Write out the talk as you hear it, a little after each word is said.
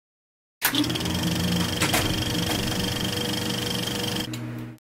Hi,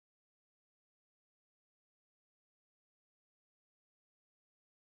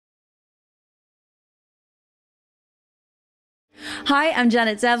 I'm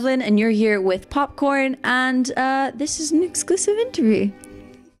Janet Devlin, and you're here with Popcorn, and this is an exclusive interview.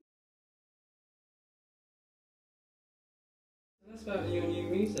 That's about your new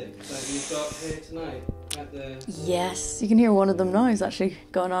music that you've got here tonight at the... Yes, you can hear one of them now. It's actually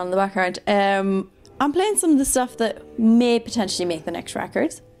going on in the background. I'm playing some of the stuff that may potentially make the next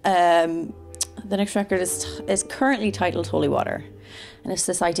record. The next record is currently titled Holy Water, and it's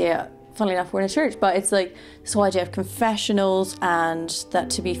this idea. Funnily enough, we're in a church, but it's like this whole idea of confessionals, and that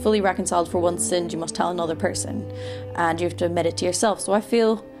to be fully reconciled for one sin, you must tell another person, and you have to admit it to yourself. So I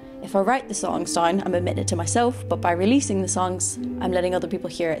feel if I write the songs down, I'm admitting it to myself, but by releasing the songs, I'm letting other people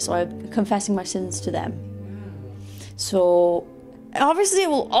hear it. So I'm confessing my sins to them. So obviously it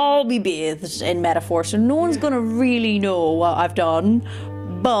will all be bathed in metaphor, so no one's going to really know what I've done,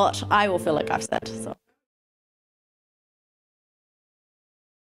 but I will feel like I've said so.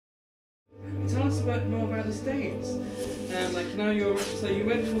 Tell us more about the States. Like now so you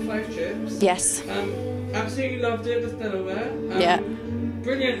went for 5 trips. Yes. Absolutely loved it, the Delaware. Yeah.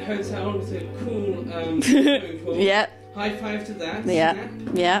 Brilliant hotel with a cool swimming pool. Yeah. High five to that. Yeah. Snap.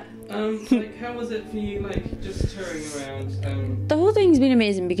 Yeah. Like how was it for you, like just touring around? The whole thing's been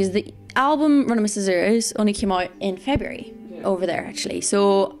amazing because the album Run of Mrs. Zeros only came out in February over there actually.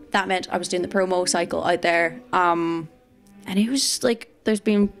 So that meant I was doing the promo cycle out there. And it was like there's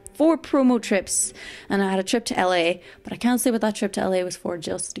been 4 promo trips, and I had a trip to LA, but I can't say what that trip to LA was for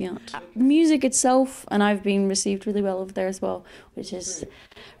just yet. Music itself, and I've been received really well over there as well, which is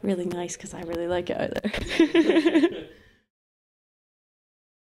really nice because I really like it out there.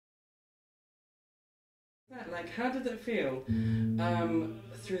 Like how did it feel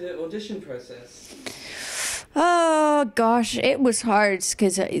through the audition process? Oh gosh, it was hard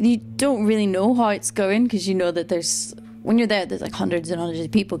because you don't really know how it's going, because you know that when you're there's like hundreds and hundreds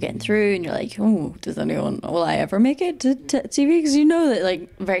of people getting through, and you're like, oh, will I ever make it to TV? Because you know that like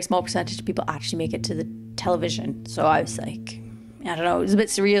a very small percentage of people actually make it to the television. So I was like, I don't know, it was a bit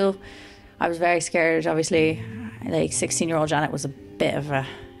surreal. I was very scared, obviously. Like 16-year-old Janet was a bit of a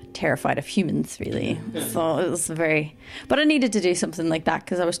terrified of humans, really. So it was but I needed to do something like that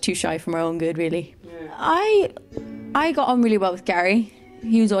because I was too shy for my own good, really. I got on really well with Gary.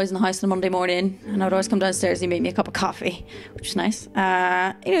 He was always in the house on a Monday morning, and I would always come downstairs and he made me a cup of coffee, which was nice.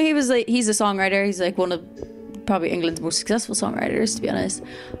 You know, he's a songwriter. He's like one of probably England's most successful songwriters, to be honest.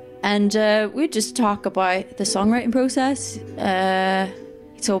 And we'd just talk about the songwriting process.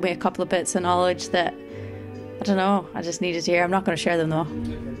 He told me a couple of bits of knowledge that, I don't know, I just needed to hear. I'm not going to share them though.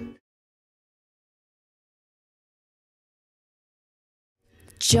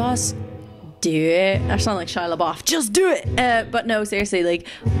 Just do it. I sound like Shia LaBeouf. Just do it. But no, seriously, like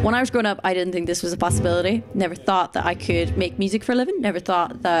when I was growing up, I didn't think this was a possibility. Never thought that I could make music for a living. Never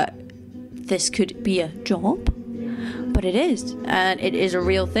thought that this could be a job. But it is, and it is a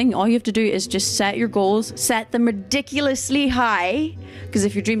real thing. All you have to do is just set your goals, set them ridiculously high, because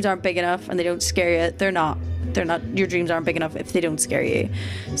if your dreams aren't big enough and they don't scare you, they're not. Your dreams aren't big enough if they don't scare you.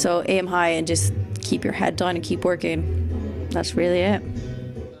 So aim high and just keep your head down and keep working. That's really it.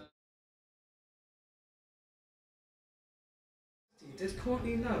 Did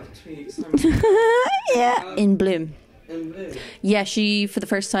Courtney Love tweet something? Yeah, in Bloom. In Bloom. Yeah, she for the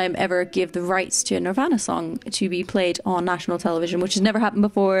first time ever gave the rights to a Nirvana song to be played on national television, which has never happened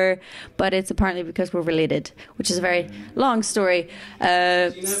before, but it's apparently because we're related, which is a very long story.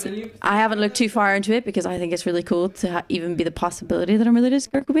 I haven't looked too far into it because I think it's really cool to even be the possibility that I'm related to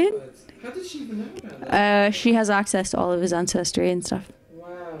Kurt Cobain. How did she even know about that? She has access to all of his ancestry and stuff.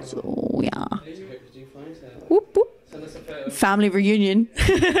 Wow. So yeah. Did you find her? Whoop whoop. Send us a photo. Family reunion.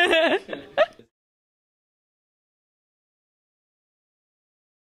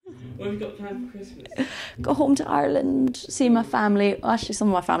 What have you got planned for Christmas? Go home to Ireland, see my family. Well, actually, some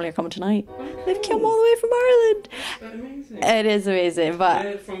of my family are coming tonight. They've come all the way from Ireland. That's amazing. It is amazing, but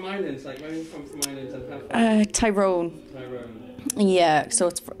Where from Ireland? Like where are you from Ireland and how far? Tyrone. Tyrone. Yeah, so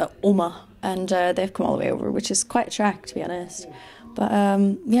it's Oma, and they've come all the way over, which is quite a trek, to be honest. But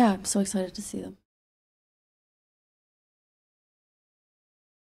yeah, I'm so excited to see them.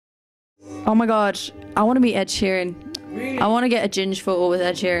 Oh my god, I want to meet Ed Sheeran. Really? I want to get a ginger photo with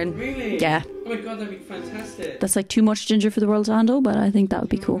Ed Sheeran. Really? Yeah. Oh my god, that'd be fantastic. That's like too much ginger for the world to handle, but I think that would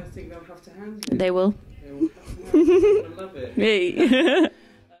be cool. I think they'll have to handle it. They will. They will have to handle it. I love it. Hey.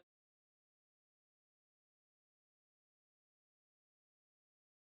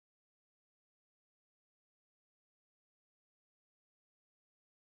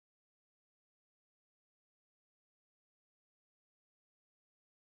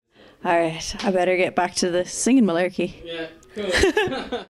 All right, I better get back to the singing malarkey. Yeah, cool.